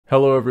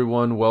Hello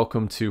everyone,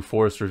 welcome to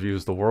Forest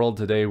Reviews the World.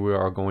 Today we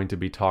are going to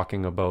be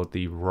talking about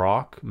the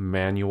ROK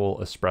Manual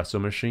Espresso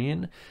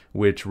Machine,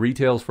 which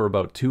retails for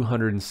about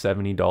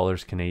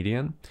 $270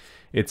 Canadian.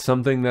 It's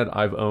something that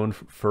I've owned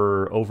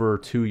for over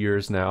 2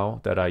 years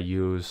now that I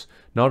use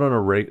not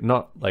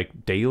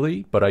like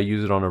daily, but I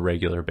use it on a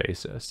regular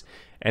basis.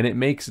 And it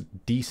makes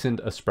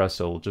decent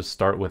espresso. We'll just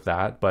start with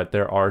that, but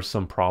there are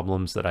some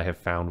problems that I have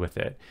found with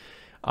it.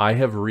 I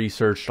have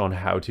researched on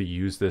how to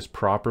use this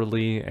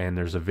properly, and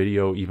there's a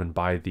video even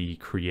by the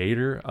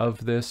creator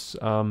of this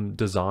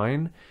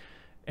design,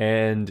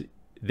 and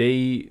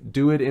they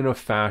do it in a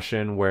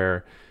fashion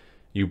where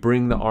you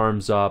bring the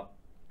arms up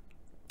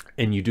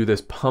and you do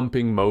this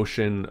pumping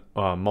motion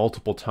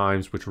multiple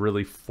times, which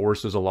really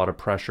forces a lot of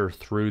pressure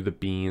through the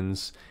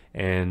beans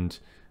and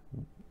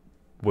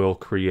will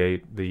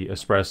create the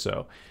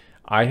espresso.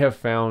 I have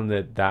found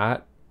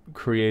that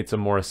creates a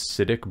more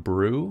acidic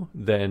brew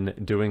than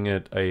doing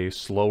it a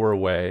slower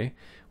way,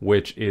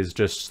 which is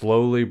just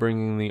slowly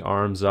bringing the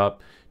arms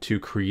up to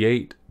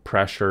create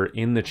pressure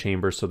in the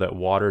chamber so that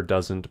water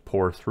doesn't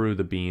pour through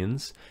the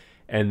beans,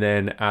 and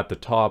then at the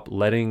top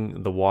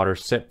letting the water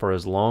sit for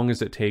as long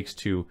as it takes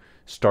to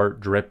start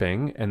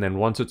dripping, and then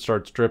once it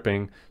starts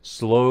dripping,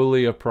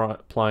 slowly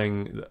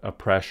applying a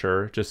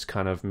pressure, just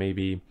kind of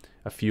maybe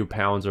a few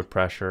pounds of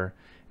pressure,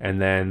 and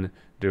then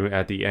doing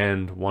at the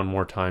end one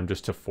more time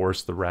just to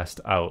force the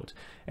rest out.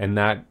 And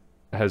that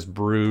has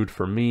brewed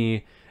for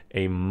me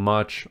a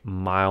much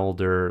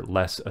milder,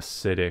 less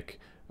acidic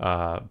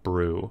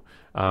brew.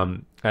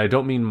 I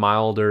don't mean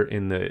milder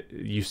in the,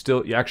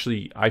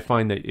 I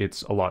find that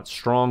it's a lot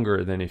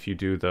stronger than if you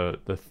do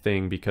the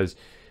thing, because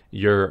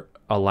you're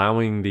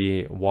allowing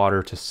the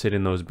water to sit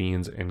in those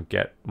beans and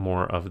get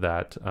more of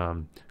that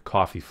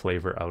coffee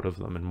flavor out of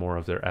them and more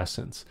of their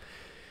essence.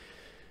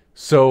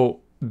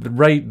 So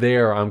right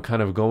there, I'm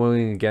kind of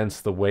going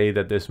against the way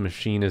that this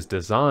machine is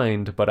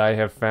designed, but I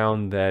have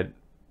found that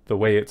the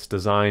way it's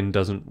designed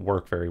doesn't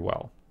work very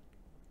well.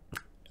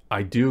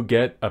 I do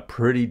get a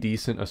pretty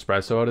decent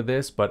espresso out of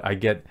this, but I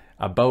get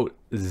about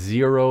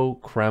zero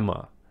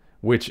crema,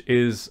 which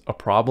is a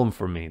problem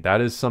for me. That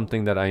is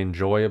something that I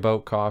enjoy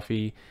about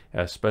coffee,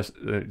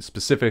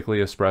 specifically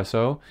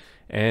espresso,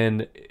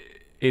 and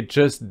it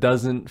just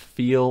doesn't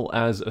feel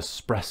as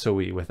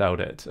espresso-y without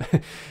it.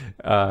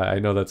 I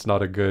know that's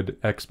not a good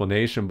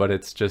explanation, but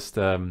it's just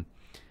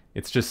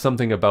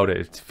something about it.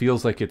 It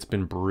feels like it's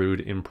been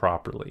brewed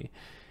improperly.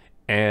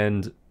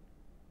 And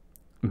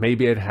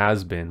maybe it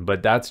has been,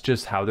 but that's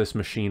just how this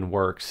machine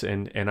works.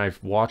 And I've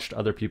watched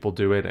other people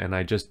do it, and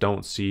I just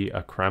don't see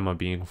a crema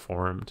being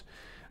formed.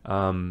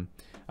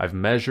 I've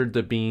measured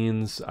the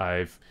beans,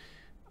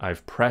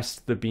 I've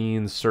pressed the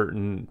beans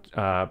certain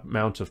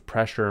amounts of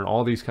pressure and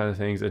all these kind of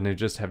things, and they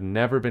just have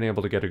never been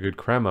able to get a good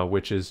crema,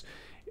 which is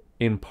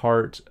in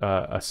part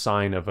a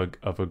sign of a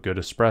good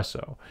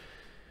espresso.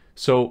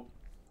 So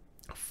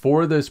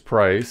for this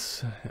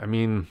price, I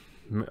mean,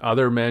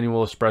 other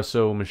manual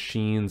espresso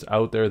machines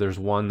out there, there's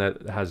one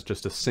that has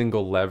just a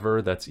single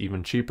lever that's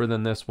even cheaper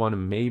than this one,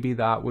 and maybe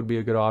that would be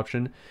a good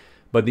option.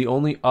 But the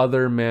only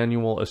other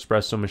manual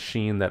espresso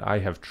machine that I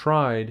have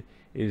tried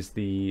is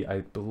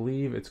I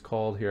believe it's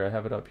called, here, I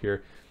have it up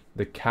here,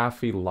 the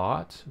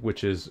Cafelat,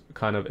 which is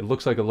kind of, it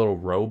looks like a little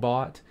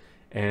robot,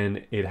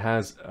 and it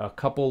has a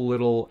couple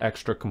little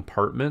extra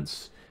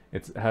compartments.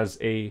 It has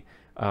a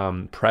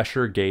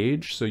pressure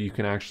gauge, so you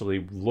can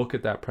actually look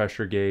at that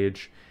pressure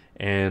gauge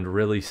and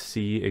really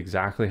see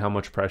exactly how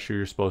much pressure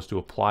you're supposed to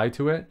apply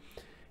to it.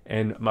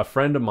 And a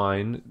friend of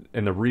mine,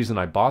 and the reason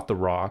I bought the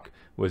ROK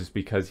was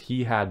because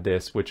he had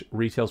this, which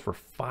retails for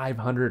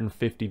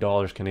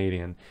 $550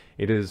 Canadian.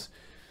 It is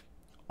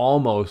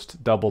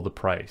almost double the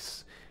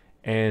price.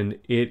 And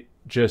it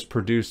just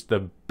produced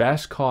the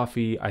best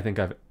coffee I think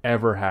I've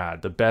ever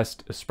had, the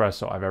best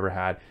espresso I've ever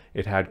had.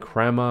 It had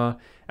crema.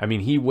 I mean,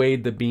 he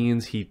weighed the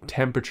beans, he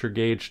temperature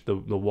gauged the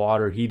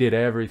water, he did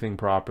everything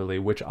properly,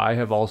 which I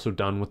have also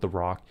done with the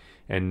ROK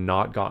and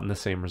not gotten the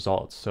same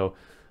results. So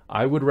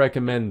I would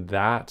recommend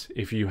that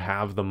if you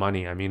have the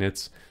money. I mean,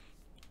 it's,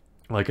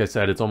 like I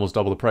said, it's almost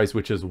double the price,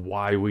 which is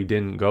why we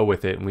didn't go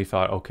with it. And we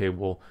thought, okay,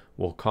 we'll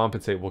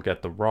compensate, we'll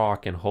get the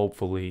ROK and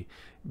hopefully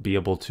be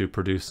able to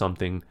produce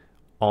something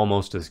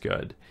almost as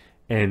good.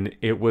 And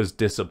it was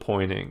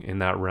disappointing in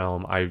that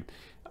realm. I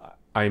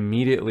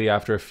immediately,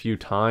 after a few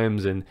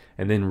times and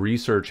then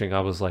researching, I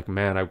was like,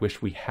 man, I wish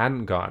we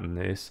hadn't gotten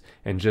this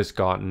and just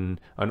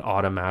gotten an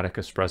automatic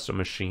espresso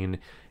machine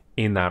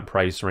in that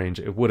price range.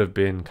 It would have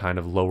been kind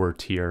of lower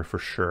tier for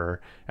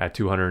sure at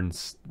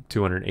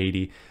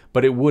 280,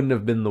 but it wouldn't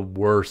have been the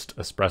worst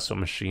espresso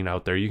machine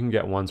out there. You can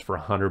get ones for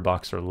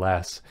 $100 or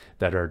less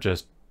that are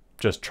just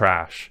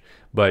trash,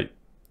 but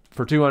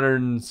for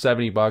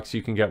 $270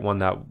 you can get one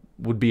that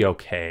would be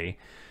okay.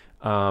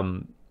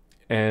 You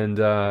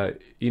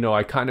know,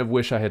 I kind of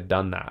wish I had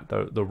done that.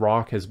 The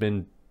ROK has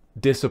been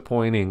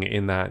disappointing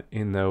in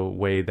the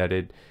way that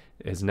it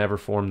has never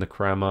formed the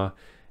crema,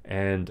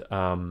 and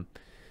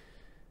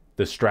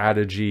the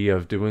strategy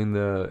of doing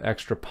the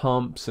extra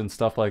pumps and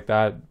stuff like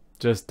that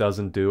just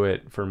doesn't do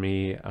it for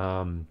me.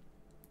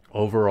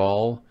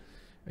 Overall,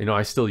 you know,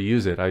 I still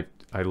use it. I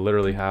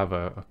literally have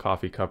a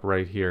coffee cup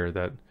right here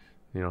that,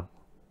 you know,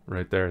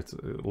 right there. It's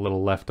a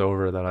little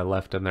leftover that I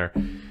left in there.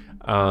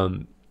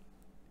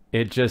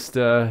 It just,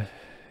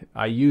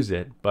 I use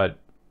it, but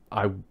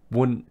I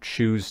wouldn't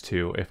choose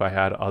to if I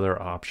had other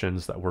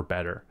options that were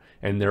better.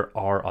 And there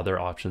are other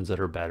options that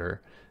are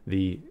better.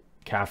 The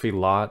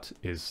Cafelat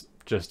is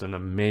just an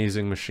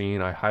amazing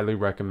machine. I highly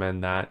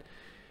recommend that.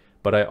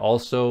 But I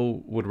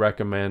also would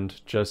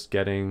recommend just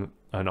getting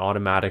an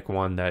automatic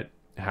one that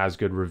has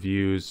good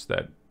reviews,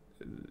 that,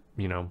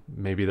 you know,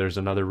 maybe there's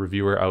another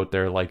reviewer out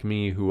there like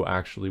me who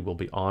actually will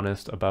be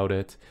honest about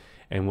it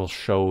and will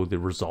show the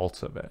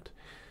results of it.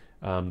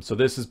 So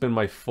this has been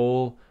my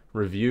full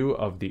review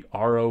of the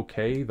ROK,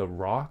 the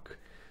ROK.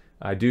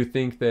 I do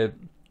think that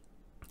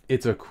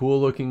it's a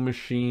cool looking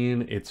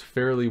machine. It's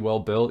fairly well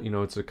built. You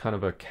know, it's a kind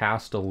of a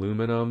cast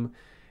aluminum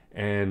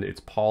and it's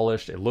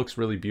polished. It looks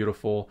really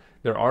beautiful.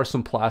 There are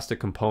some plastic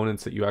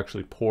components that you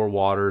actually pour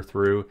water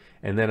through,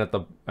 and then at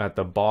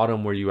the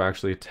bottom where you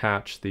actually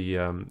attach the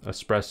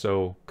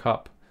espresso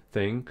cup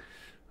thing,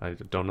 I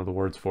don't know the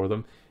words for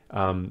them,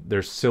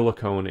 there's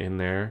silicone in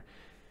there.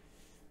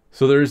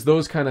 So there's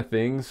those kind of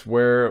things,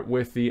 where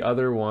with the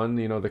other one,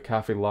 you know, the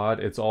Cafelat,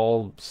 it's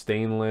all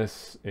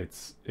stainless,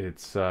 it's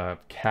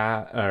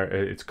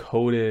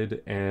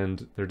coated,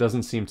 and there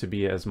doesn't seem to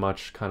be as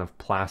much kind of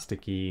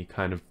plasticky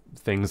kind of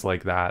things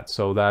like that.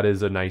 So that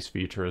is a nice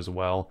feature as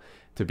well,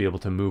 to be able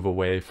to move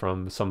away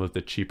from some of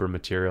the cheaper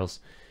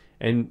materials.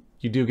 And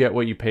you do get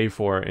what you pay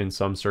for in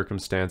some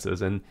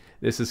circumstances, and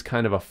this is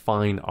kind of a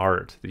fine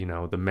art, you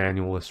know, the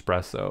manual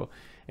espresso.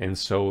 And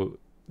so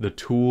the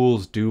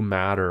tools do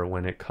matter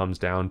when it comes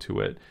down to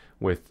it,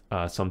 with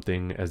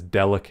something as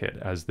delicate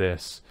as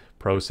this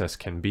process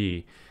can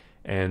be.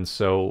 And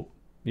so,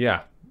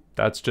 yeah,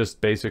 that's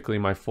just basically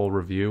my full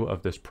review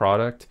of this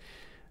product.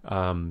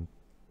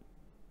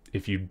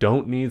 If you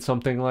don't need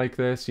something like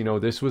this, you know,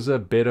 this was a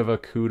bit of a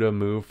CUDA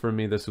move for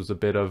me. This was a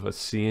bit of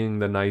seeing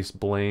the nice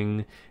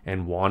bling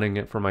and wanting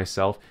it for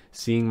myself,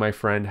 seeing my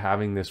friend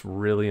having this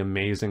really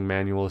amazing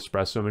manual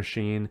espresso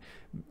machine,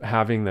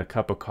 having the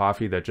cup of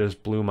coffee that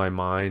just blew my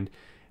mind,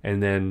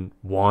 and then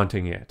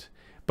wanting it,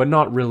 but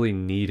not really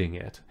needing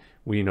it.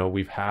 We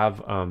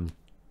have,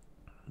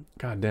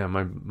 God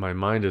damn, my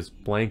mind is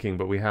blanking,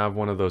 but we have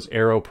one of those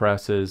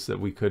AeroPresses that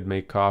we could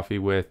make coffee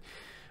with.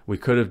 We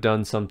could have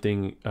done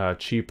something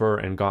cheaper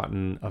and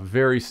gotten a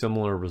very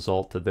similar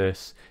result to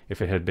this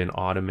if it had been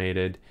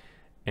automated.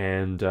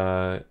 And,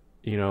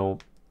 you know,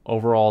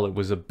 overall, it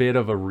was a bit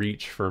of a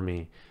reach for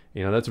me.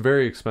 You know, that's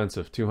very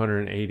expensive,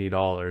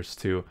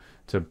 $280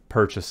 to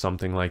purchase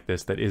something like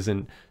this that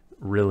isn't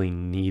really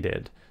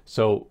needed.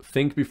 So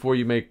think before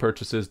you make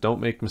purchases.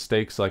 Don't make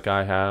mistakes like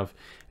I have.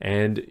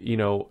 And, you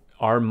know,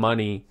 our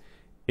money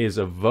is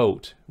a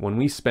vote. When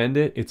we spend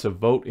it, it's a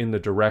vote in the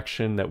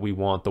direction that we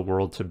want the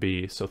world to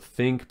be. So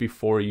think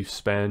before you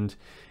spend,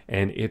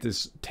 and it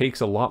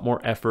takes a lot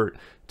more effort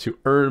to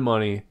earn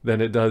money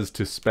than it does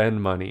to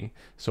spend money.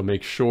 So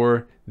make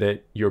sure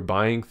that you're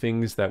buying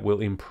things that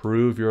will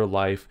improve your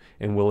life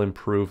and will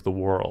improve the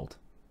world.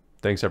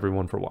 Thanks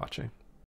everyone for watching.